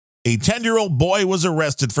A 10-year-old boy was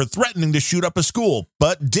arrested for threatening to shoot up a school,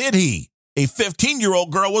 but did he? A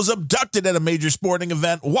 15-year-old girl was abducted at a major sporting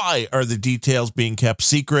event. Why are the details being kept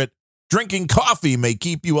secret? Drinking coffee may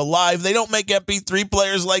keep you alive. They don't make MP3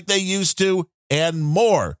 players like they used to, and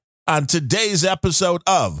more on today's episode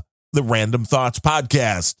of the Random Thoughts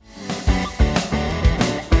Podcast.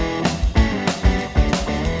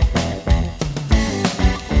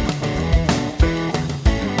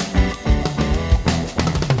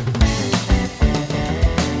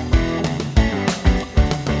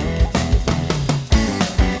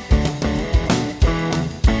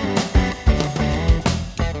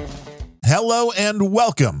 Hello and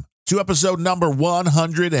welcome to episode number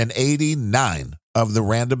 189 of the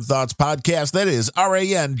Random Thoughts Podcast. That is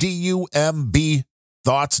RANDUMB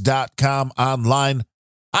Thoughts.com online.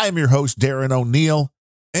 I am your host, Darren O'Neill,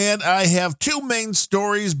 and I have two main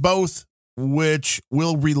stories, both which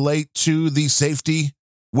will relate to the safety,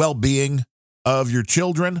 well-being of your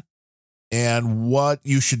children and what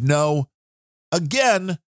you should know,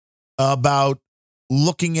 again, about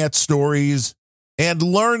looking at stories and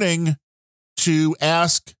learning to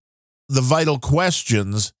ask the vital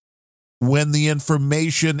questions when the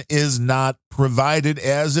information is not provided,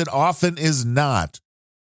 as it often is not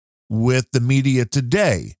with the media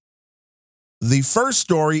today. The first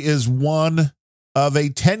story is one of a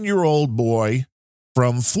 10-year-old boy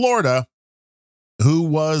from Florida who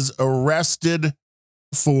was arrested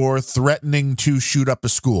for threatening to shoot up a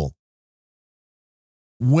school.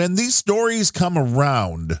 When these stories come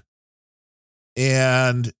around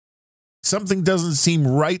and something doesn't seem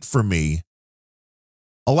right for me,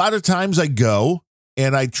 a lot of times I go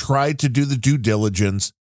and I try to do the due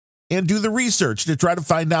diligence and do the research to try to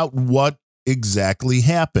find out what exactly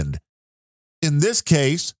happened. In this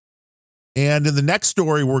case, and in the next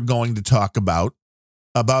story we're going to talk about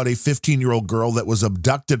a 15-year-old girl that was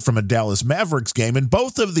abducted from a Dallas Mavericks game. In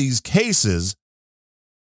both of these cases,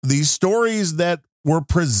 these stories that were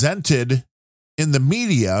presented in the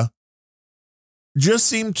media just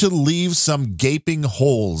seemed to leave some gaping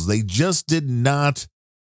holes. They just did not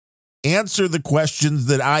answer the questions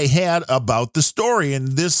that I had about the story. And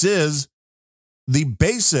this is the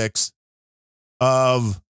basics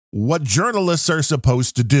of what journalists are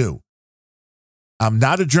supposed to do. I'm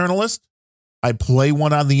not a journalist. I play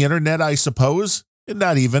one on the internet, I suppose. And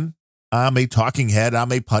not even. I'm a talking head.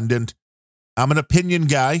 I'm a pundit. I'm an opinion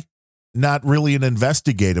guy, not really an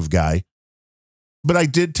investigative guy. But I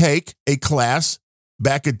did take a class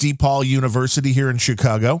back at DePaul University here in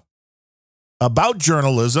Chicago about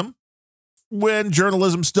journalism when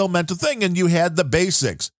journalism still meant a thing, and you had the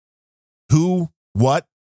basics: who, what,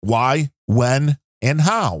 why, when, and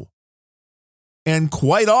how. And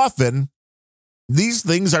quite often, these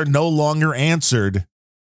things are no longer answered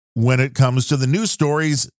when it comes to the news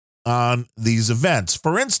stories on these events.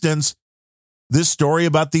 For instance, this story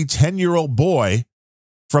about the 10-year-old boy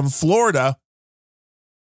from Florida,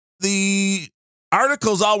 the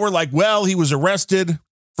articles all were like, well, he was arrested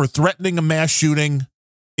for threatening a mass shooting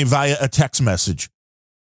via a text message.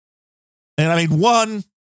 And I mean,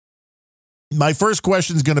 my first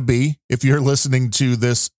question is going to be, if you're listening to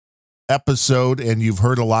this episode and you've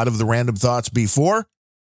heard a lot of the Random Thoughts before,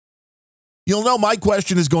 you'll know my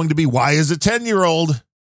question is going to be, why is a 10-year-old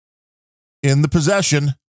in the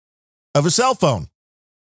possession of a cell phone?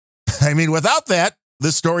 I mean, without that,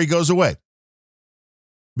 this story goes away.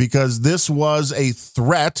 Because this was a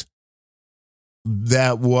threat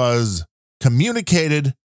that was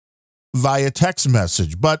communicated via text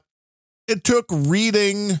message. But it took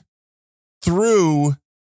reading through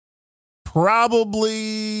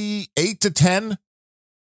probably 8 to 10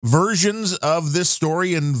 versions of this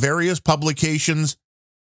story in various publications.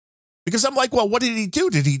 Because I'm like, well, what did he do?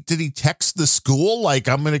 Did he text the school like,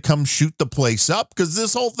 I'm going to come shoot the place up? Because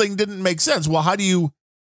this whole thing didn't make sense. Well, how do you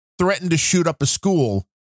threaten to shoot up a school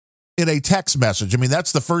in a text message? I mean,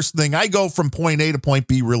 that's the first thing. I go from point A to point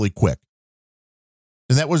B really quick.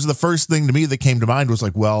 And that was the first thing to me that came to mind, was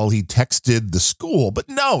like, well, he texted the school. But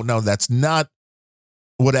no, that's not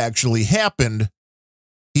what actually happened.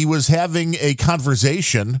 He was having a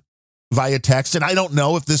conversation via text. And I don't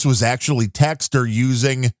know if this was actually text or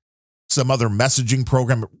using some other messaging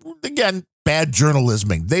program. Again, bad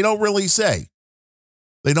journalism. They don't really say.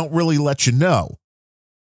 They don't really let you know.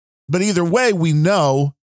 But either way, we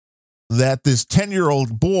know that this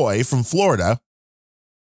 10-year-old boy from Florida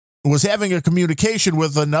was having a communication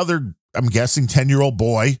with another, I'm guessing, 10-year-old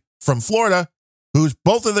boy from Florida, who's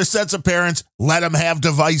both of their sets of parents let them have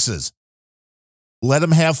devices, let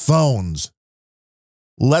them have phones,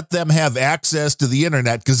 let them have access to the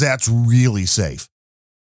internet, because that's really safe.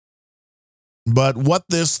 But what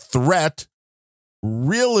this threat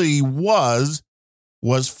really was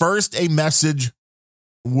first a message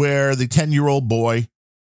where the 10-year-old boy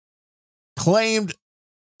claimed,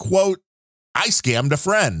 quote, "I scammed a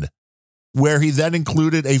friend," where he then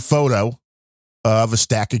included a photo of a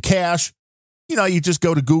stack of cash. You know, you just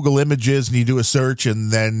go to Google Images and you do a search and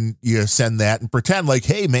then you send that and pretend like,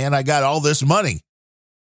 hey, man, I got all this money.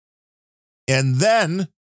 And then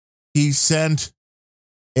he sent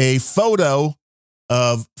a photo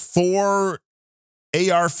of 4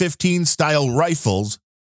 AR-15 style rifles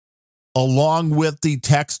along with the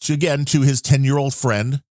text, again, to his 10-year-old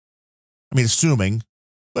friend. I mean, assuming,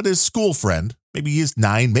 but his school friend. Maybe he's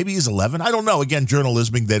 9, maybe he's 11. I don't know. Again,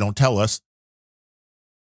 journalism, they don't tell us.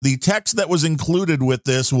 The text that was included with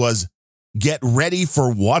this was, "Get ready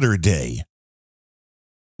for Water Day."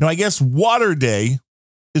 Now, I guess Water Day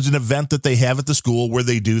is an event that they have at the school where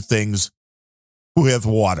they do things with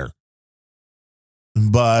water.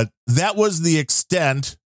 But that was the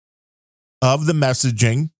extent of the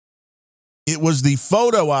messaging. It was the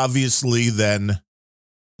photo, obviously, then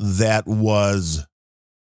that was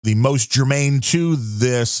the most germane to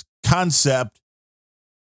this concept.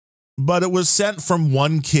 But it was sent from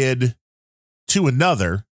one kid to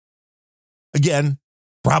another. Again,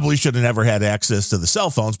 probably should have never had access to the cell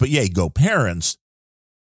phones, but yay, go parents.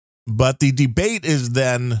 But the debate is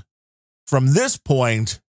then, from this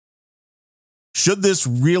point, should this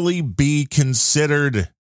really be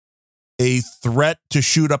considered a threat to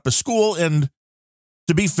shoot up a school? And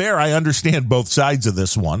to be fair, I understand both sides of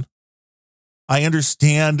this one. I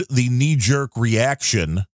understand the knee-jerk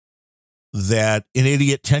reaction that an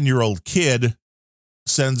idiot 10-year-old kid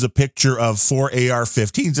sends a picture of 4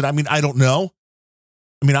 AR-15s. And I mean, I don't know.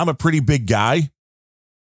 I mean, I'm a pretty big guy.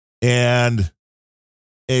 And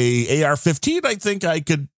a AR-15, I think I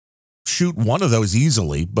could shoot one of those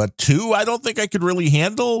easily. But 2, I don't think I could really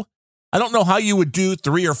handle. I don't know how you would do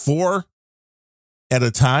 3 or 4 at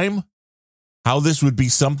a time. How this would be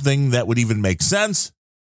something that would even make sense.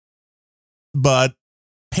 But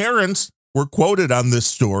parents were quoted on this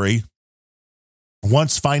story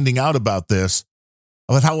once finding out about this,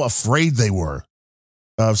 about how afraid they were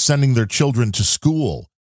of sending their children to school.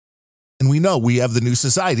 And we know we have the new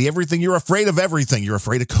society. You're afraid of everything. You're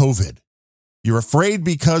afraid of COVID. You're afraid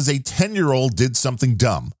because a 10-year-old did something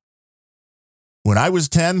dumb. When I was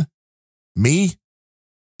 10, me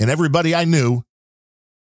and everybody I knew,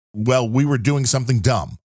 well, we were doing something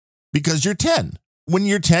dumb because you're 10. When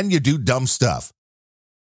you're 10, you do dumb stuff.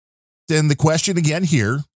 Then the question again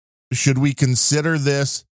here, should we consider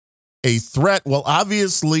this a threat? Well,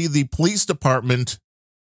 obviously, the police department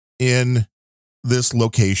in this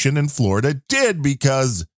location in Florida did,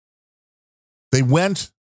 because they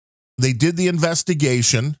did the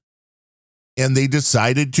investigation, and they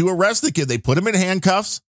decided to arrest the kid. They put him in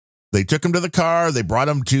handcuffs. They took him to the car. They brought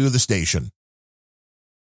him to the station.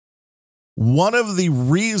 One of the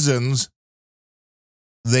reasons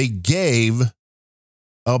they gave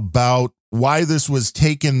about why this was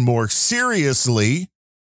taken more seriously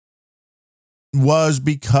was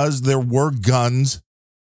because there were guns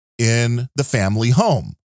in the family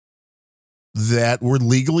home that were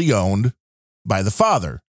legally owned by the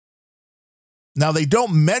father. Now, they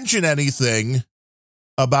don't mention anything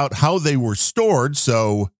about how they were stored,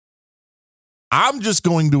 so I'm just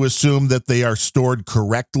going to assume that they are stored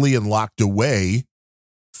correctly and locked away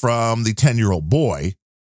from the 10-year-old boy,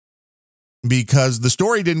 because the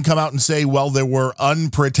story didn't come out and say, well, there were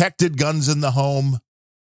unprotected guns in the home.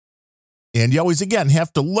 And you always, again,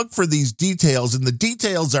 have to look for these details, and the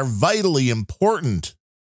details are vitally important.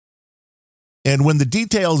 And when the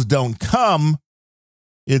details don't come,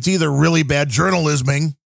 it's either really bad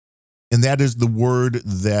journalisming, and that is the word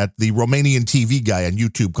that the Romanian TV guy on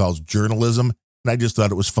YouTube calls journalism, and I just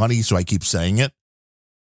thought it was funny, so I keep saying it.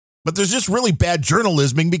 But there's just really bad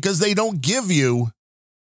journalisming because they don't give you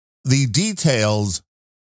the details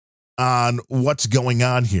on what's going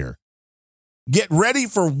on here. Get ready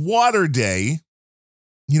for Water Day.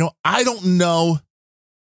 You know, I don't know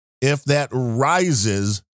if that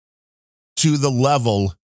rises to the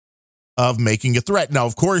level of making a threat. Now,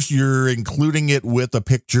 of course, you're including it with a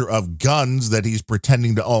picture of guns that he's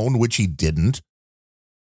pretending to own, which he didn't.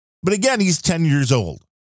 But again, he's 10 years old.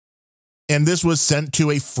 And this was sent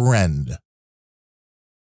to a friend.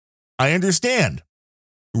 I understand.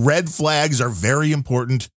 Red flags are very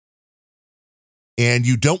important, and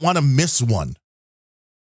you don't want to miss one.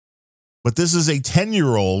 But this is a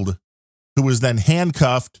 10-year-old who was then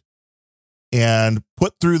handcuffed and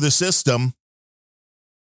put through the system,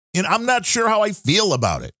 and I'm not sure how I feel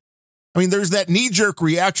about it. I mean, there's that knee-jerk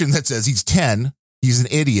reaction that says he's 10. He's an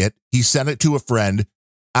idiot. He sent it to a friend,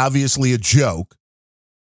 obviously a joke.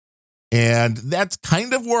 And that's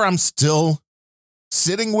kind of where I'm still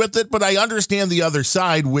sitting with it. But I understand the other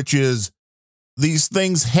side, which is these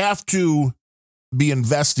things have to be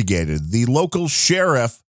investigated. The local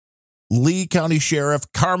sheriff, Lee County Sheriff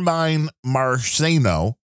Carmine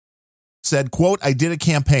Marceno, said, quote, "I did a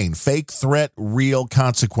campaign, fake threat, real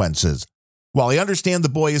consequences. While I understand the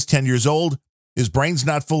boy is 10 years old, his brain's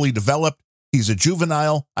not fully developed. He's a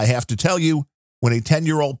juvenile. I have to tell you, when a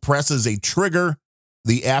 10-year-old presses a trigger,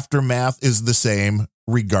 the aftermath is the same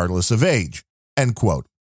regardless of age," end quote.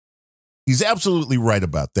 He's absolutely right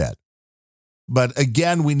about that. But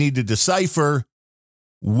again, we need to decipher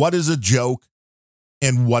what is a joke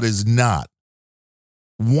and what is not.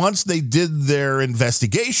 Once they did their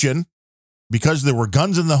investigation, because there were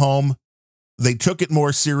guns in the home, they took it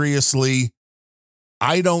more seriously.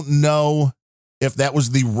 I don't know if that was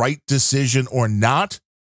the right decision or not,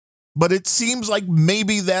 but it seems like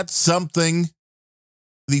maybe that's something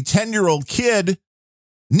the 10-year-old kid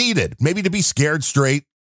needed, maybe to be scared straight,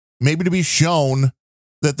 maybe to be shown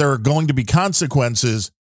that there are going to be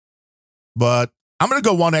consequences. But I'm going to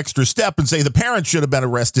go one extra step and say the parents should have been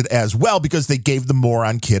arrested as well, because they gave the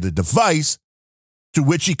moron kid a device to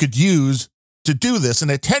which he could use to do this.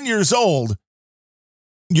 And at 10 years old,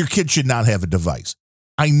 your kid should not have a device.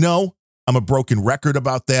 I know I'm a broken record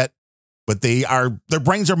about that, but their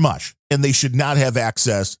brains are mush, and they should not have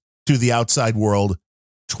access to the outside world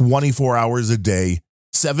 24 hours a day,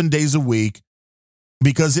 7 days a week,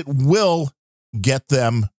 because it will get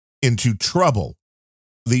them into trouble.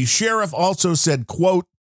 The sheriff also said, quote,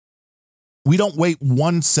 "We don't wait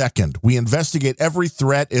 1 second. We investigate every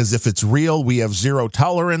threat as if it's real. We have zero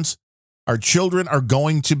tolerance. Our children are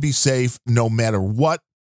going to be safe no matter what.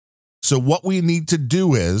 So what we need to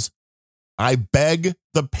do is, I beg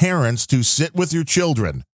the parents to sit with your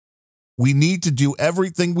children. We need to do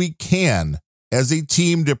everything we can as a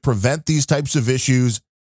team to prevent these types of issues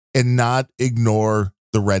and not ignore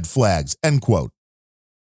the red flags," end quote.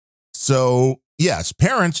 So, yes,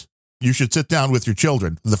 parents, you should sit down with your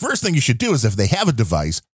children. The first thing you should do is, if they have a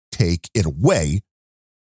device, take it away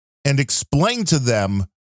and explain to them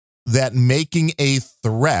that making a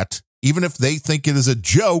threat, even if they think it is a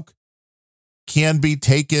joke, can be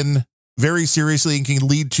taken very seriously and can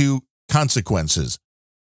lead to consequences.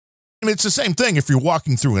 And it's the same thing if you're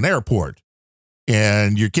walking through an airport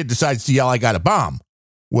and your kid decides to yell, "I got a bomb."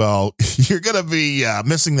 Well, you're going to be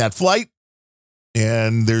missing that flight,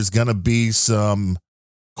 and there's going to be some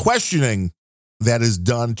questioning that is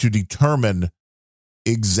done to determine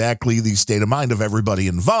exactly the state of mind of everybody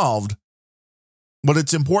involved. But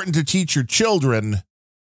it's important to teach your children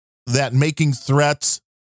that making threats,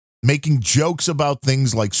 making jokes about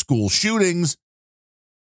things like school shootings,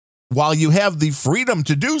 while you have the freedom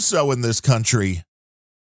to do so in this country,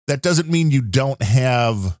 that doesn't mean you don't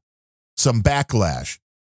have some backlash.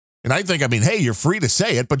 And I think, hey, you're free to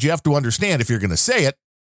say it, but you have to understand, if you're going to say it,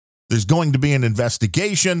 there's going to be an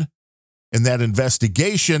investigation, and that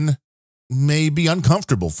investigation may be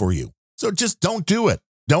uncomfortable for you. So just don't do it.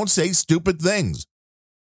 Don't say stupid things.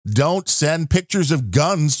 Don't send pictures of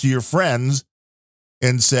guns to your friends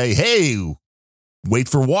and say, "Hey, wait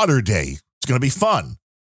for water day. It's going to be fun."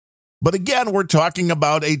 But again, we're talking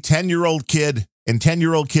about a 10-year-old kid, and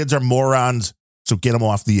 10-year-old kids are morons, so get them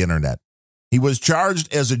off the internet. He was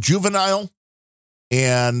charged as a juvenile,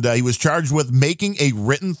 and he was charged with making a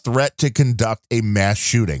written threat to conduct a mass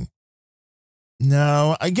shooting.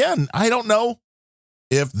 Now, again, I don't know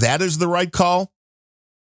if that is the right call.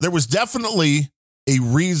 There was definitely a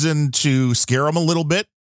reason to scare him a little bit,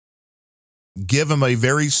 give him a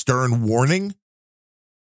very stern warning.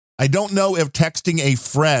 I don't know if texting a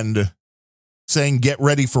friend saying, "Get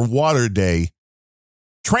ready for water day,"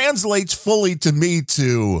 translates fully to me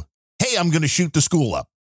to, "Hey, I'm going to shoot the school up."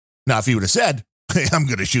 Now, if he would have said, "Hey, I'm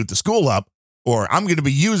going to shoot the school up," or "I'm going to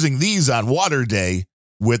be using these on water day,"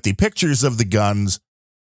 with the pictures of the guns,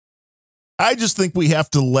 I just think we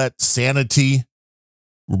have to let sanity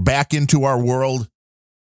back into our world.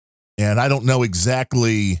 And I don't know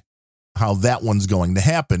exactly how that one's going to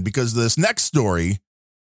happen, because this next story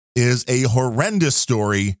is a horrendous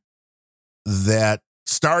story that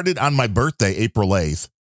started on my birthday, April 8th.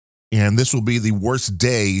 And this will be the worst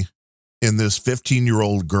day in this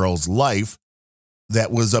 15-year-old girl's life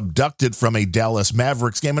that was abducted from a Dallas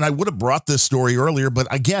Mavericks game. And I would have brought this story earlier,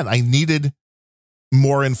 but again, I needed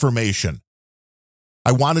more information.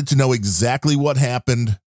 I wanted to know exactly what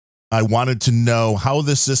happened. I wanted to know how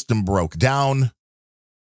the system broke down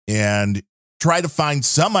and try to find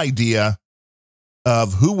some idea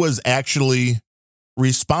of who was actually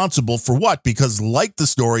responsible for what? Because like the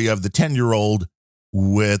story of the 10-year-old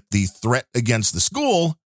with the threat against the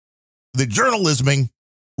school, the journalisming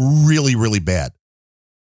really, really bad.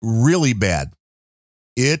 Really bad.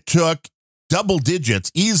 It took double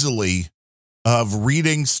digits easily of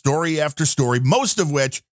reading story after story, most of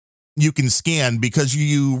which you can scan because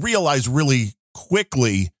you realize really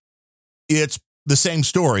quickly it's the same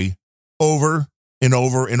story over and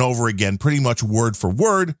over and over again, pretty much word for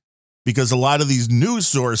word, because a lot of these news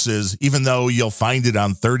sources, even though you'll find it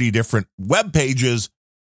on 30 different web pages,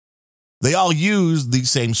 they all use the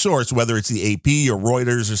same source, whether it's the AP or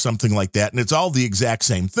Reuters or something like that, and it's all the exact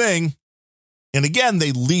same thing. And again,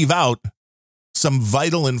 they leave out some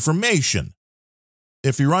vital information.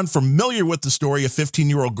 If you're unfamiliar with the story, a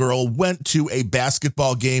 15-year-old girl went to a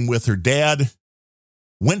basketball game with her dad,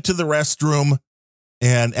 went to the restroom,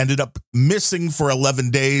 and ended up missing for 11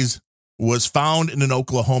 days, was found in an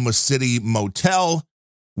Oklahoma City motel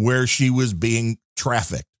where she was being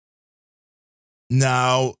trafficked.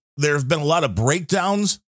 Now, there have been a lot of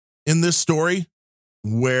breakdowns in this story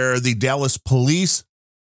where the Dallas police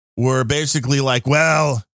were basically like,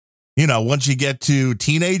 well, once you get to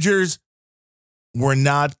teenagers, we're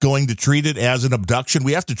not going to treat it as an abduction.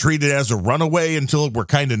 We have to treat it as a runaway until we're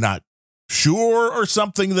kind of not sure or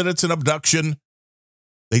something that it's an abduction.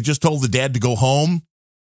 They just told the dad to go home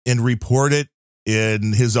and report it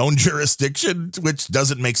in his own jurisdiction, which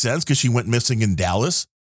doesn't make sense because she went missing in Dallas.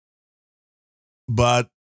 But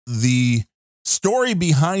the story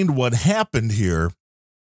behind what happened here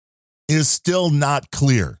is still not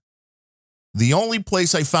clear. The only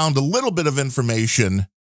place I found a little bit of information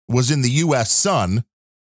was in the U.S. Sun,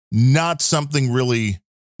 not something really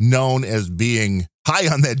known as being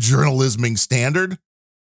high on that journalisming standard.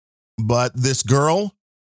 But this girl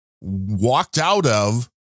walked out of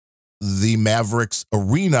the Mavericks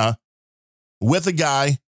arena with a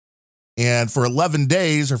guy, and for 11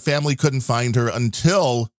 days, her family couldn't find her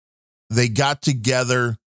until they got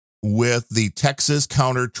together with the Texas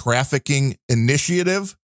Counter Trafficking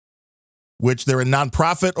Initiative, which they're a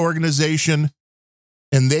nonprofit organization,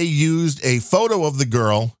 and they used a photo of the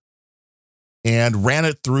girl and ran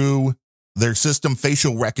it through their system,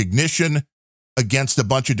 facial recognition, against a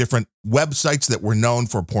bunch of different websites that were known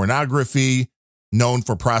for pornography, known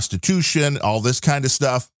for prostitution, all this kind of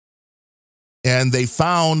stuff. And they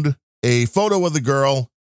found a photo of the girl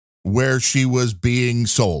where she was being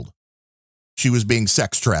sold. She was being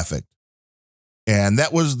sex trafficked. And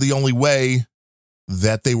that was the only way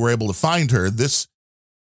that they were able to find her. This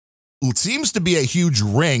seems to be a huge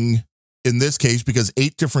ring in this case because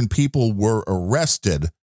 8 different people were arrested.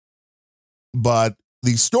 But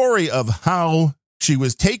the story of how she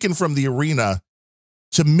was taken from the arena,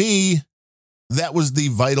 to me, that was the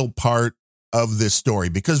vital part of this story.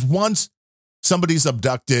 Because once somebody's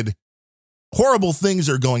abducted, horrible things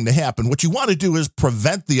are going to happen. What you want to do is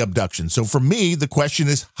prevent the abduction. So for me, the question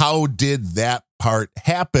is, how did that part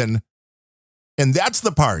happen? And that's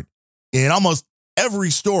the part in almost every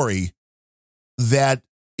story that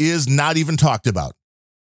is not even talked about,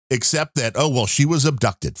 except that, she was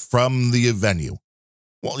abducted from the venue.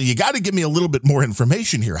 Well, you got to give me a little bit more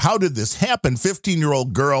information here. How did this happen?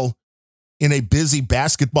 15-year-old girl in a busy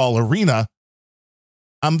basketball arena.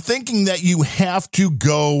 I'm thinking that you have to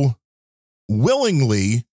go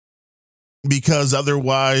willingly because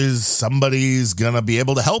otherwise somebody's going to be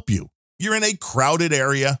able to help you. You're in a crowded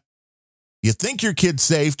area. You think your kid's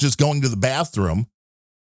safe just going to the bathroom.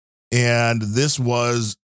 And this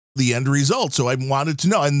was the end result. So I wanted to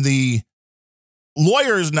know. And the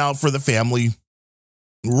lawyers now for the family,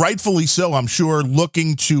 rightfully so, I'm sure,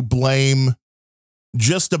 looking to blame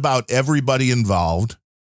just about everybody involved,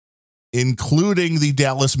 including the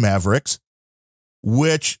Dallas Mavericks,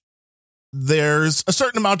 which there's a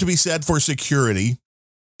certain amount to be said for security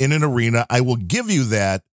in an arena. I will give you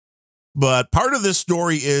that. But part of this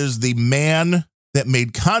story is the man that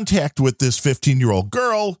made contact with this 15-year-old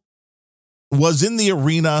girl was in the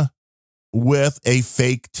arena with a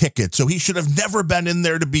fake ticket. So he should have never been in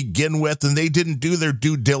there to begin with, and they didn't do their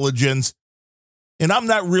due diligence. And I'm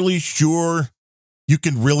not really sure you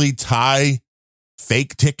can really tie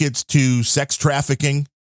fake tickets to sex trafficking.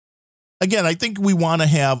 Again, I think we want to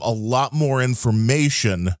have a lot more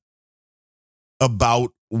information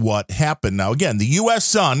about what happened. Now, again, the U.S.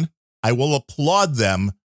 Sun, I will applaud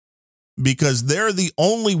them because they're the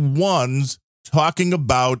only ones talking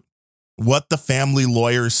about what the family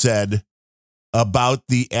lawyer said about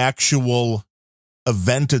the actual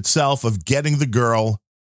event itself of getting the girl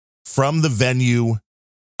from the venue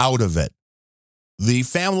out of it. The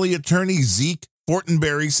family attorney, Zeke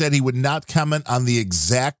Fortenberry, said he would not comment on the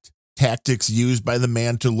exact tactics used by the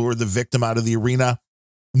man to lure the victim out of the arena.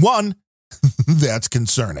 One, that's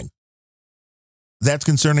concerning. That's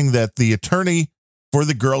concerning that the attorney for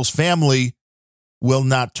the girl's family will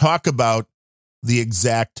not talk about the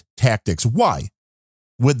exact tactics. Why?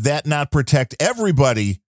 Would that not protect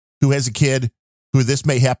everybody who has a kid who this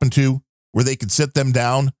may happen to, where they could sit them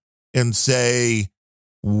down and say,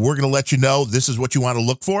 we're going to let you know this is what you want to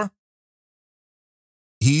look for?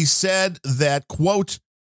 He said that, quote,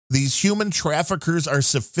 these human traffickers are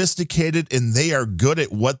sophisticated and they are good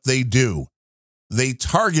at what they do. They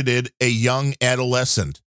targeted a young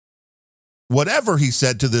adolescent. Whatever he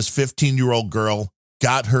said to this 15-year-old girl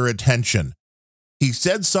got her attention. He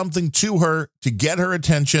said something to her to get her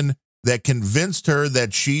attention that convinced her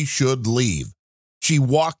that she should leave. She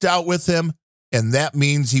walked out with him, and that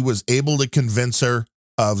means he was able to convince her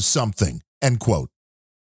of something, end quote.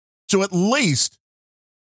 So at least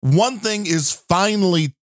one thing is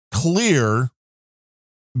finally clear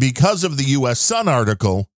because of the U.S. Sun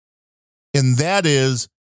article, and that is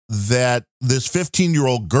that this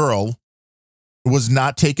 15-year-old girl was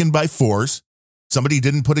not taken by force. Somebody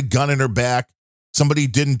didn't put a gun in her back. Somebody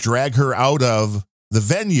didn't drag her out of the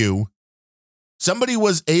venue. Somebody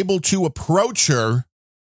was able to approach her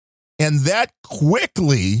and that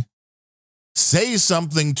quickly say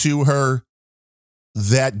something to her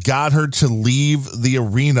that got her to leave the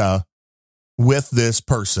arena with this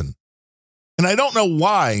person. And I don't know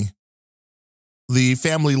why the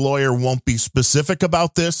family lawyer won't be specific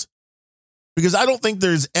about this, because I don't think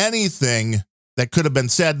there's anything that could have been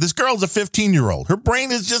said. This girl's a 15-year-old. Her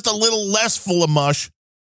brain is just a little less full of mush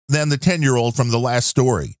than the 10-year-old from the last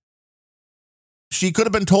story. She could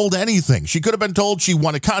have been told anything. She could have been told she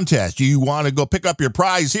won a contest. You want to go pick up your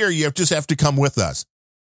prize here, you just have to come with us.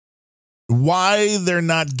 Why they're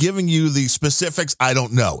not giving you the specifics, I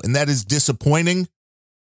don't know. And that is disappointing.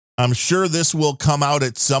 I'm sure this will come out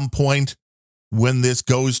at some point when this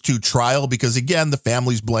goes to trial, because again, the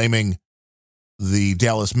family's blaming the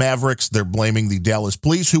Dallas Mavericks. They're blaming the Dallas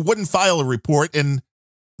police, who wouldn't file a report. And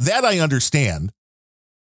that I understand.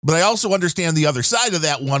 But I also understand the other side of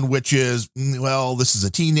that one, which is, well, this is a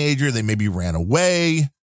teenager. They maybe ran away,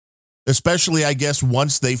 especially, I guess,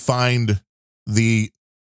 once they find the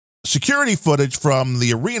security footage from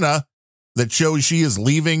the arena that shows she is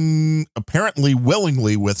leaving apparently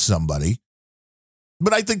willingly with somebody.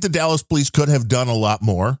 But I think the Dallas police could have done a lot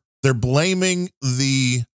more. They're blaming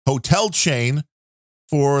the hotel chain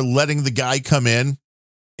for letting the guy come in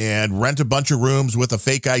and rent a bunch of rooms with a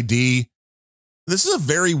fake ID. This is a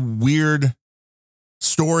very weird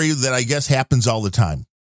story that I guess happens all the time,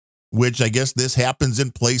 which I guess this happens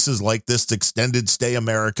in places like this extended stay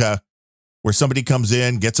America, where somebody comes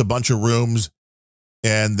in, gets a bunch of rooms,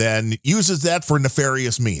 and then uses that for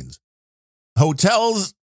nefarious means.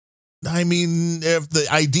 Hotels, I mean, if the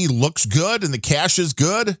ID looks good and the cash is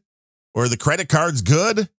good, or the credit card's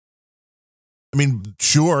good, I mean,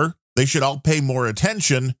 sure, they should all pay more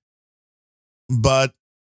attention. But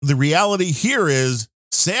the reality here is,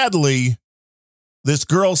 sadly, this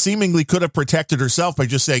girl seemingly could have protected herself by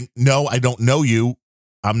just saying, no, I don't know you.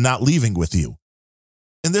 I'm not leaving with you.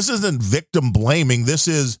 And this isn't victim blaming. This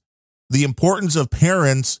is the importance of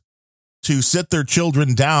parents to sit their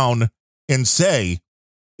children down and say,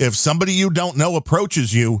 if somebody you don't know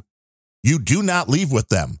approaches you, you do not leave with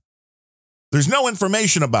them. There's no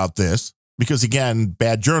information about this because, again,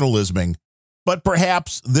 bad journalisming. But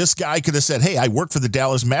perhaps this guy could have said, hey, I work for the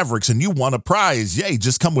Dallas Mavericks and you won a prize. Yay,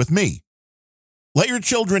 just come with me. Let your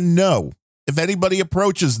children know if anybody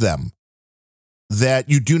approaches them that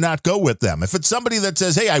you do not go with them. If it's somebody that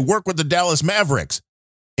says, hey, I work with the Dallas Mavericks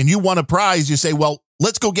and you won a prize, you say, well,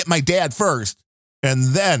 let's go get my dad first and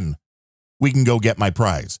then we can go get my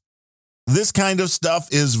prize. This kind of stuff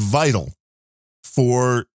is vital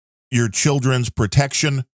for your children's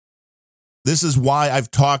protection. This is why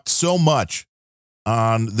I've talked so much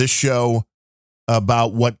on this show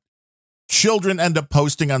about what children end up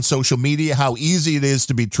posting on social media, how easy it is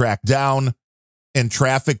to be tracked down and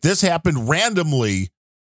trafficked. This happened randomly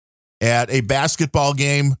at a basketball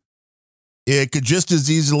game. It could just as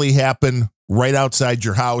easily happen right outside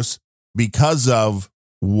your house because of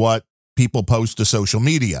what people post to social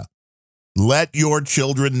media. Let your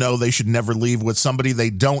children know they should never leave with somebody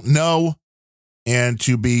they don't know, and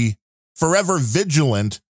to be forever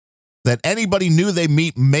vigilant that anybody new they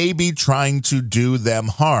meet may be trying to do them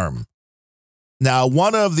harm. Now,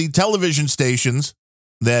 one of the television stations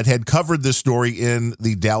that had covered this story in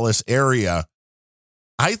the Dallas area,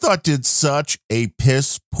 I thought did such a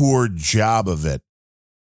piss poor job of it.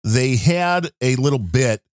 They had a little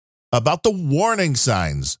bit about the warning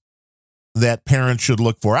signs that parents should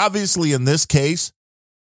look for. Obviously, in this case,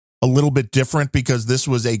 a little bit different because this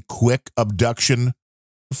was a quick abduction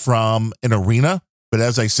from an arena. But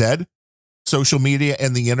as I said, social media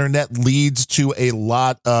and the internet leads to a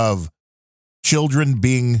lot of children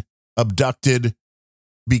being abducted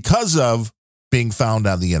because of being found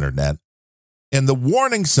on the internet. And the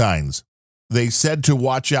warning signs they said to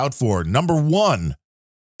watch out for: number one,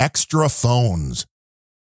 extra phones.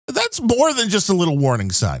 That's more than just a little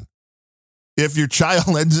warning sign. If your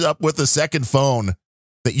child ends up with a second phone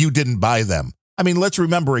that you didn't buy them. I mean, let's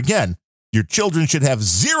remember again, your children should have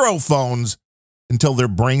 0 phones until their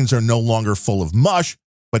brains are no longer full of mush,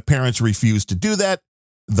 but parents refused to do that.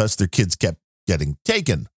 Thus, their kids kept getting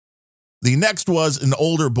taken. The next was an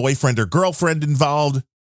older boyfriend or girlfriend involved.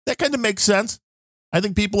 That kind of makes sense. I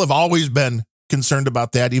think people have always been concerned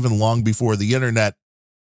about that, even long before the internet.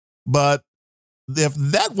 But if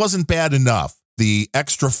that wasn't bad enough, the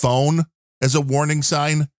extra phone as a warning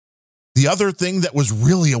sign, the other thing that was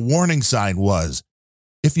really a warning sign was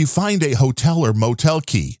if you find a hotel or motel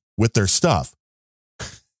key with their stuff.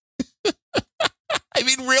 I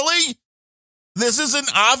mean, really? This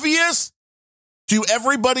isn't obvious to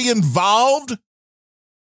everybody involved?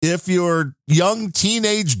 If your young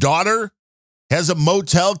teenage daughter has a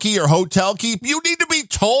motel key or hotel key, you need to be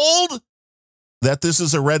told that this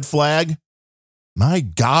is a red flag. My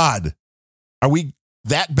God, are we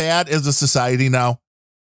that bad as a society now?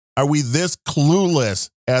 Are we this clueless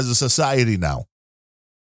as a society now?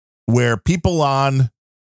 Where people on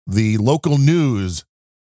the local news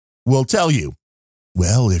will tell you,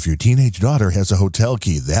 well, if your teenage daughter has a hotel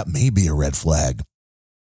key, that may be a red flag.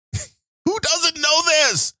 Who doesn't know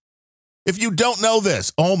this? If you don't know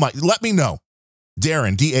this, let me know.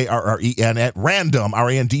 Darren, Darren at random,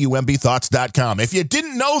 RANDUMB thoughts.com. If you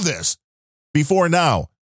didn't know this before now,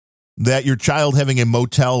 that your child having a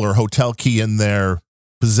motel or hotel key in their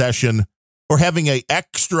possession or having an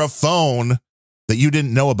extra phone that you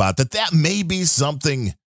didn't know about, that may be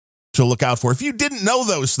something to look out for. If you didn't know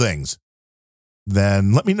those things,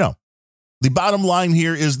 then let me know. The bottom line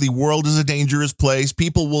here is the world is a dangerous place.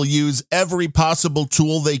 People will use every possible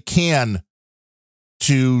tool they can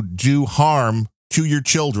to do harm to your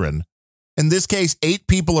children. In this case, 8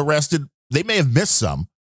 people arrested. They may have missed some,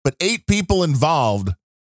 but 8 people involved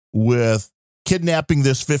with kidnapping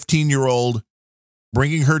this 15-year-old,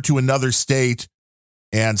 bringing her to another state,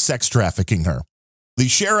 and sex trafficking her. The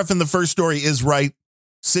sheriff in the first story is right.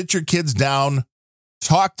 Sit your kids down,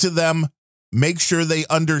 talk to them, make sure they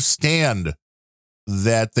understand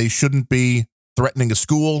that they shouldn't be threatening a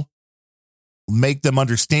school, make them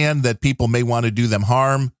understand that people may want to do them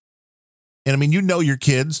harm. And I mean, you know your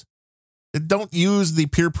kids. Don't use the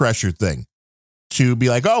peer pressure thing to be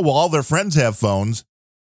like, oh, well, all their friends have phones.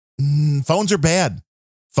 Phones are bad.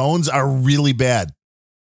 Phones are really bad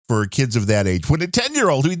for kids of that age. When a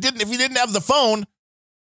 10-year-old, if he didn't have the phone,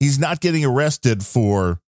 he's not getting arrested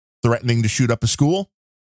for threatening to shoot up a school.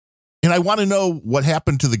 And I want to know what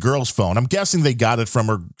happened to the girl's phone. I'm guessing they got it from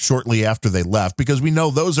her shortly after they left because we know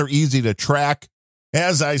those are easy to track.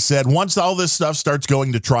 As I said, once all this stuff starts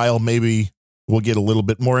going to trial, maybe we'll get a little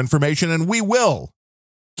bit more information, and we will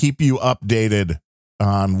keep you updated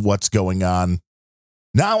on what's going on.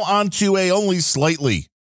 Now on to a only slightly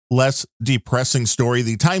less depressing story.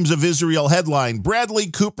 The Times of Israel headline: Bradley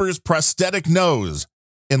Cooper's prosthetic nose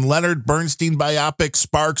in Leonard Bernstein biopic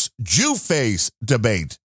sparks Jew face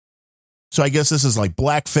debate. So I guess this is like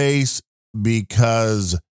blackface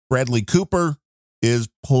because Bradley Cooper is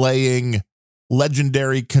playing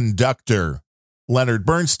legendary conductor Leonard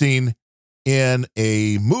Bernstein in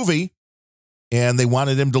a movie, and they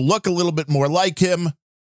wanted him to look a little bit more like him.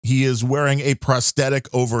 He is wearing a prosthetic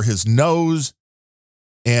over his nose,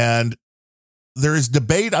 and there is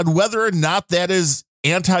debate on whether or not that is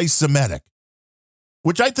anti-Semitic,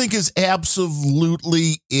 which I think is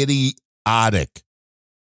absolutely idiotic.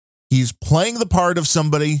 He's playing the part of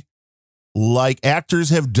somebody like actors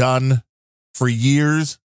have done for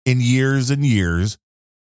years and years and years,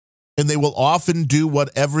 and they will often do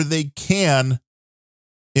whatever they can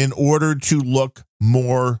in order to look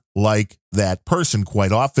more like that person.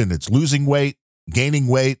 Quite often it's losing weight, gaining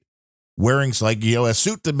weight, wearing a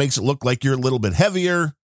suit that makes it look like you're a little bit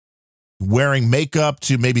heavier, wearing makeup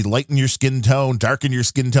to maybe lighten your skin tone, darken your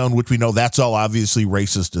skin tone, which we know that's all obviously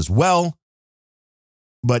racist as well.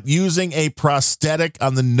 But using a prosthetic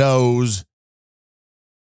on the nose,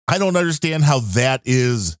 I don't understand how that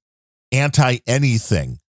is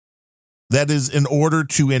anti-anything. That is in order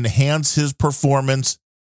to enhance his performance,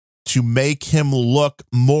 to make him look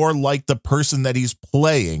more like the person that he's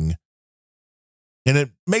playing. And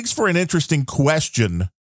it makes for an interesting question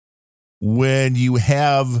when you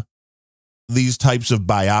have these types of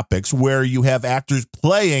biopics where you have actors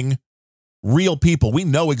playing real people. We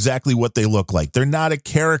know exactly what they look like. They're not a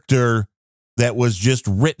character that was just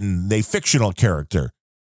written, a fictional character.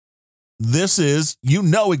 This is, you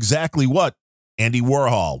know exactly what Andy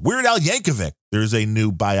Warhol, Weird Al Yankovic. There's a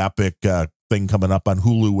new biopic thing coming up on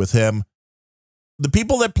Hulu with him. The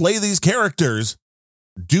people that play these characters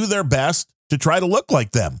do their best to try to look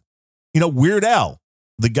like them. You know, Weird Al,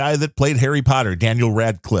 the guy that played Harry Potter, Daniel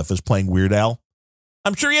Radcliffe, is playing Weird Al.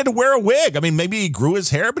 I'm sure he had to wear a wig. I mean, maybe he grew his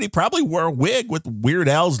hair, but he probably wore a wig with Weird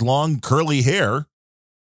Al's long curly hair.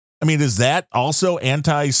 I mean, is that also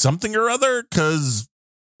anti-something or other because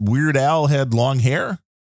Weird Al had long hair?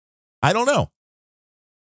 I don't know.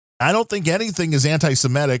 I don't think anything is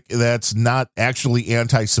anti-Semitic that's not actually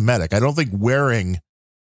anti-Semitic. I don't think wearing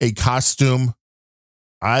a costume,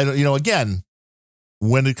 again,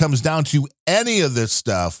 when it comes down to any of this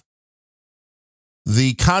stuff,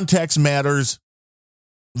 the context matters.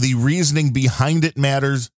 The reasoning behind it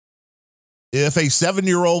matters. If a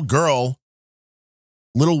 7-year-old girl,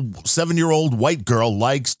 little 7-year-old white girl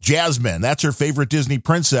likes Jasmine, that's her favorite Disney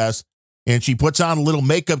princess, and she puts on a little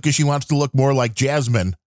makeup because she wants to look more like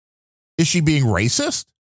Jasmine, is she being racist?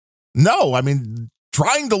 No, I mean,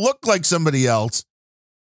 trying to look like somebody else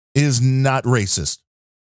is not racist.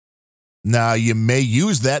 Now, you may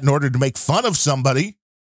use that in order to make fun of somebody,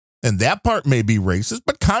 and that part may be racist,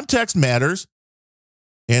 but context matters.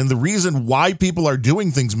 And the reason why people are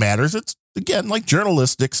doing things matters. It's, again, like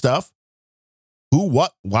journalistic stuff. Who,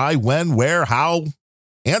 what, why, when, where, how.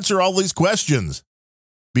 Answer all these questions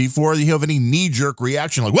before you have any knee-jerk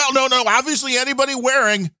reaction. Like, well, no, obviously anybody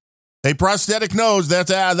wearing a prosthetic nose,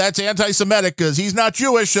 that's anti-Semitic because he's not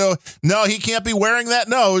Jewish, so no, he can't be wearing that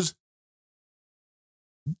nose.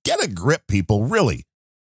 Get a grip, people, really.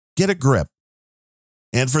 Get a grip.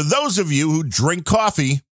 And for those of you who drink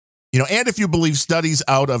coffee, and if you believe studies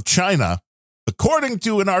out of China, according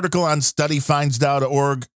to an article on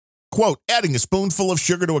studyfinds.org, quote, adding a spoonful of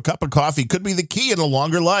sugar to a cup of coffee could be the key in a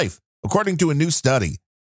longer life. According to a new study,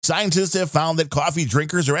 scientists have found that coffee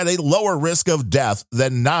drinkers are at a lower risk of death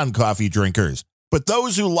than non-coffee drinkers. But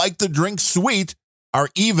those who like the drink sweet are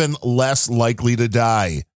even less likely to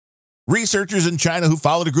die. Researchers in China who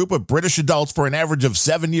followed a group of British adults for an average of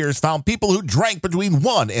 7 years found people who drank between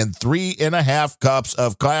 1 and 3.5 cups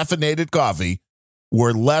of caffeinated coffee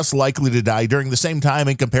were less likely to die during the same time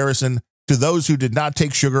in comparison to those who did not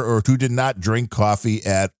take sugar or who did not drink coffee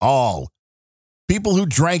at all. People who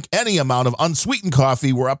drank any amount of unsweetened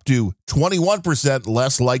coffee were up to 21%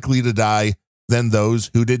 less likely to die than those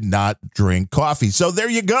who did not drink coffee. So there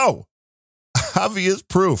you go. Obvious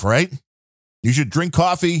proof, right? You should drink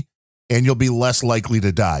coffee and you'll be less likely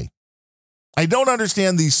to die. I don't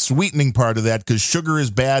understand the sweetening part of that because sugar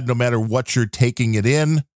is bad no matter what you're taking it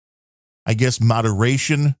in. I guess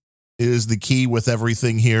moderation is the key with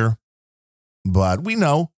everything here. But we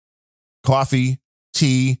know coffee,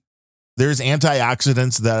 tea, there's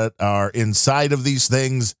antioxidants that are inside of these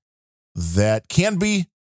things that can be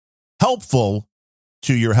helpful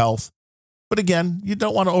to your health. But again, you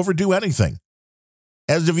don't want to overdo anything.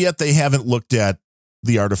 As of yet, they haven't looked at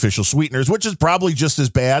the artificial sweeteners, which is probably just as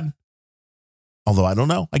bad. Although I don't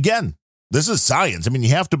know. Again, this is science. I mean, you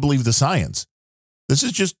have to believe the science. This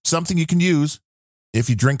is just something you can use if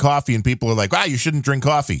you drink coffee and people are like, you shouldn't drink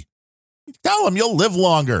coffee. Tell them you'll live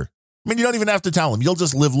longer. I mean, you don't even have to tell them. You'll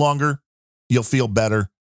just live longer. You'll feel better.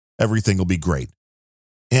 Everything will be great.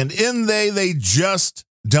 And in they just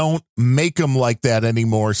don't make them like that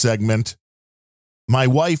anymore segment. My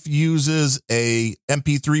wife uses a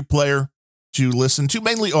MP3 player to listen to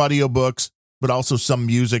mainly audiobooks, but also some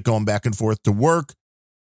music going back and forth to work.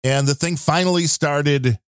 And the thing finally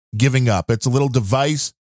started giving up. It's a little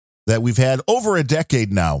device that we've had over a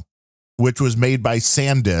decade now, which was made by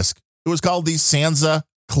SanDisk. It was called the Sansa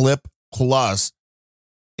Clip Plus.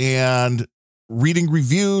 And reading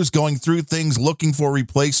reviews, going through things, looking for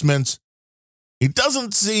replacements, it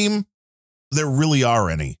doesn't seem there really are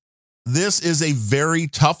any. This is a very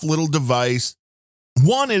tough little device.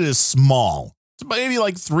 One, it is small. It's maybe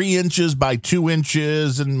like 3 inches by 2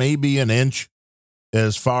 inches and maybe an inch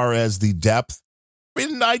as far as the depth. I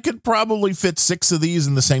mean, I could probably fit 6 of these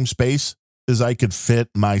in the same space as I could fit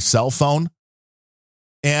my cell phone.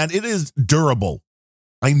 And it is durable.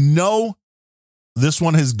 I know this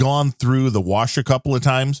one has gone through the wash a couple of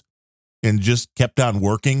times and just kept on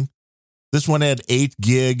working. This one had 8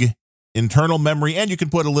 gig internal memory, and you can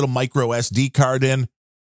put a little micro SD card in.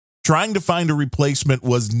 Trying to find a replacement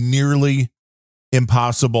was nearly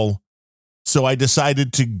impossible. So I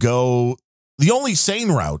decided to go the only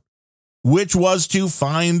sane route, which was to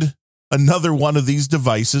find another one of these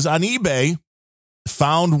devices on eBay,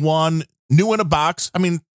 found one new in a box. I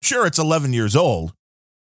mean, sure, it's 11 years old,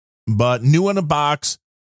 but new in a box.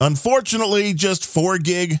 Unfortunately, just 4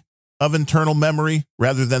 gig of internal memory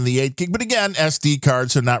rather than the 8 gig. But again, SD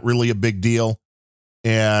cards are not really a big deal.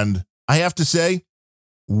 And I have to say,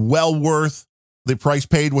 well worth the price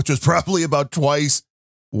paid, which was probably about twice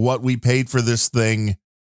what we paid for this thing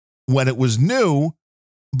when it was new.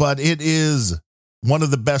 But it is one of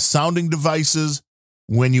the best sounding devices.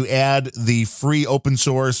 When you add the free open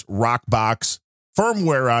source Rockbox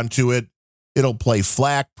firmware onto it, it'll play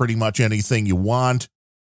FLAC, pretty much anything you want.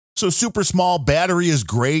 So super small, battery is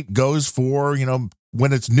great, goes for,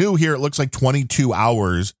 when it's new here, it looks like 22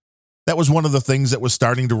 hours. That was one of the things that was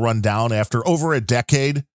starting to run down after over a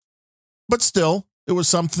decade. But still, it was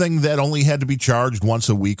something that only had to be charged once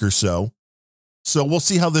a week or so. So we'll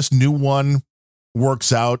see how this new one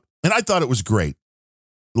works out. And I thought it was great.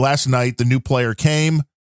 Last night, the new player came,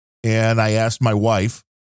 and I asked my wife,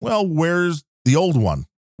 well, where's the old one?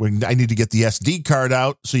 I need to get the SD card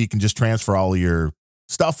out so you can just transfer all of your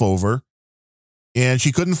stuff over. And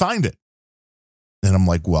she couldn't find it. And I'm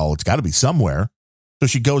like, well, it's got to be somewhere. So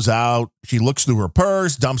she goes out, she looks through her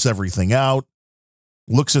purse, dumps everything out,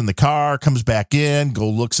 looks in the car, comes back in,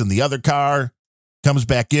 looks in the other car, comes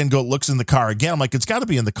back in, looks in the car again. I'm like, it's got to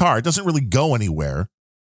be in the car. It doesn't really go anywhere.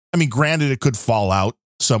 I mean, granted, it could fall out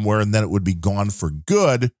somewhere and then it would be gone for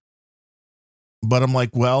good. But I'm like,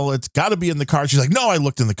 well, it's got to be in the car. She's like, no, I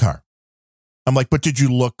looked in the car. I'm like, but did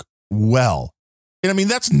you look well? And I mean,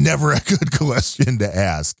 that's never a good question to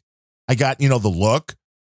ask. I got, the look.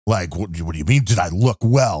 Like, what do you mean? Did I look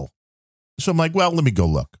well? So I'm like, well, let me go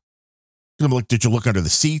look. And I'm like, did you look under the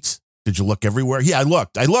seats? Did you look everywhere? Yeah, I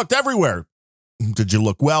looked everywhere. Did you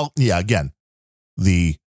look well? Yeah, again,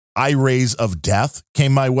 the eye rays of death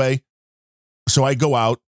came my way. So I go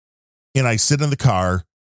out and I sit in the car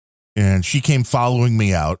and she came following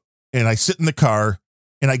me out and I sit in the car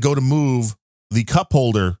and I go to move the cup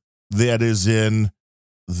holder that is in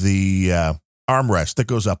the armrest that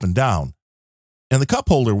goes up and down. And the cup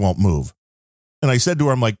holder won't move. And I said to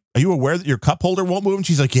her, I'm like, are you aware that your cup holder won't move? And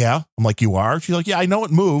she's like, yeah. I'm like, you are? She's like, yeah, I know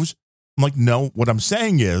it moves. I'm like, no, what I'm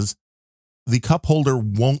saying is the cup holder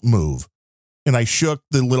won't move. And I shook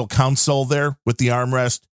the little console there with the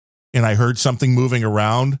armrest and I heard something moving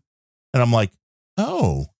around. And I'm like,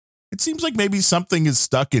 oh, it seems like maybe something is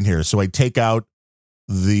stuck in here. So I take out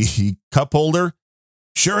the cup holder.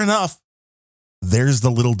 Sure enough, there's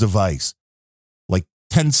the little device.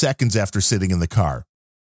 10 seconds after sitting in the car.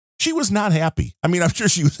 She was not happy. I mean, I'm sure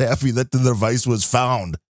she was happy that the device was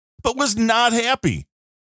found, but was not happy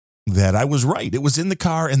that I was right. It was in the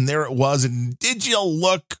car and there it was. And did you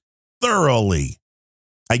look thoroughly?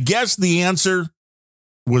 I guess the answer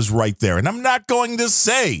was right there. And I'm not going to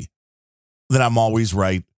say that I'm always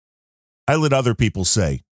right. I let other people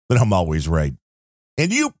say that I'm always right.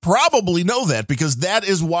 And you probably know that because that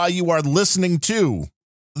is why you are listening to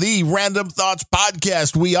the Random Thoughts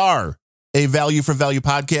Podcast. We are a value for value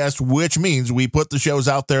podcast, which means we put the shows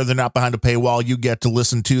out there. They're not behind a paywall. You get to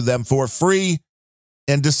listen to them for free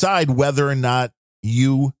and decide whether or not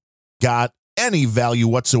you got any value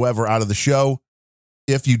whatsoever out of the show.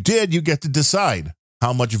 If you did, you get to decide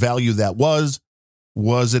how much value that was.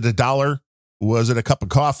 Was it $1? Was it a cup of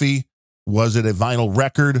coffee? Was it a vinyl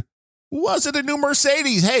record? Was it a new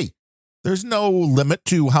Mercedes? Hey, there's no limit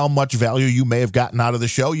to how much value you may have gotten out of the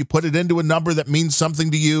show. You put it into a number that means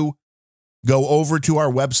something to you. Go over to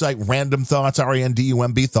our website, Random Thoughts,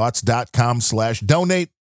 RANDUMB thoughts.com/donate.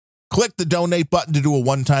 Click the donate button to do a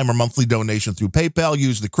one-time or monthly donation through PayPal.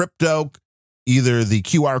 Use the crypto, either the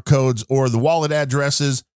QR codes or the wallet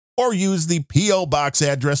addresses, or use the P.O. Box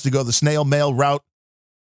address to go the snail mail route.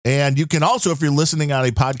 And you can also, if you're listening on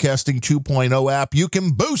a Podcasting 2.0 app, you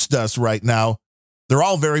can boost us right now. They're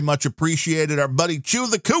all very much appreciated. Our buddy Chew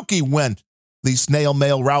the Kookie went the snail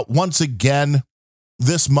mail route once again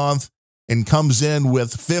this month and comes in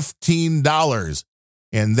with $15.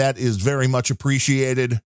 And that is very much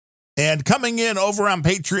appreciated. And coming in over on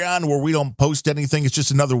Patreon, where we don't post anything, it's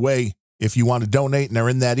just another way if you want to donate and are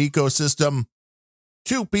in that ecosystem.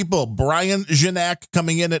 2 people, Brian Janak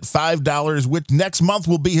coming in at $5, which next month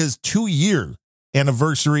will be his 2-year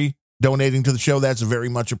anniversary donating to the show. That's very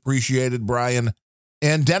much appreciated, Brian.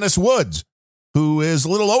 And Dennis Woods, who is a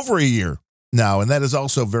little over a year now, and that is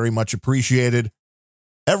also very much appreciated.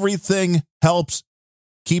 Everything helps,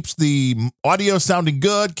 keeps the audio sounding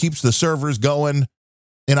good, keeps the servers going.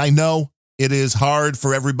 And I know it is hard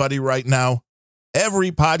for everybody right now. Every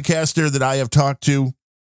podcaster that I have talked to,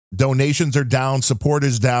 donations are down, support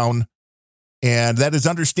is down, and that is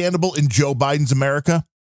understandable in Joe Biden's America.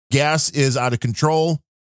 Gas is out of control.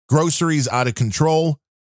 Groceries out of control.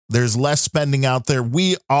 There's less spending out there.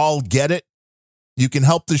 We all get it. You can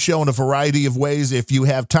help the show in a variety of ways. If you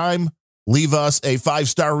have time, leave us a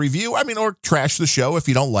 5-star review. Or trash the show if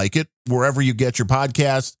you don't like it, wherever you get your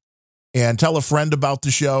podcast, and tell a friend about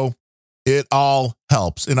the show. It all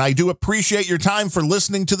helps. And I do appreciate your time for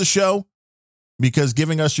listening to the show, because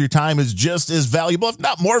giving us your time is just as valuable, if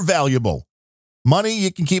not more valuable. Money,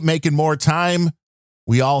 you can keep making more. Time,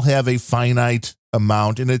 we all have a finite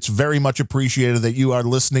amount, and it's very much appreciated that you are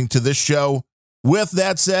listening to this show. With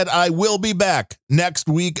that said, I will be back next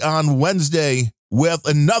week on Wednesday with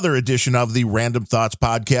another edition of the Random Thoughts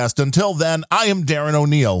Podcast. Until then, I am Darren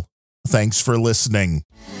O'Neill. Thanks for listening.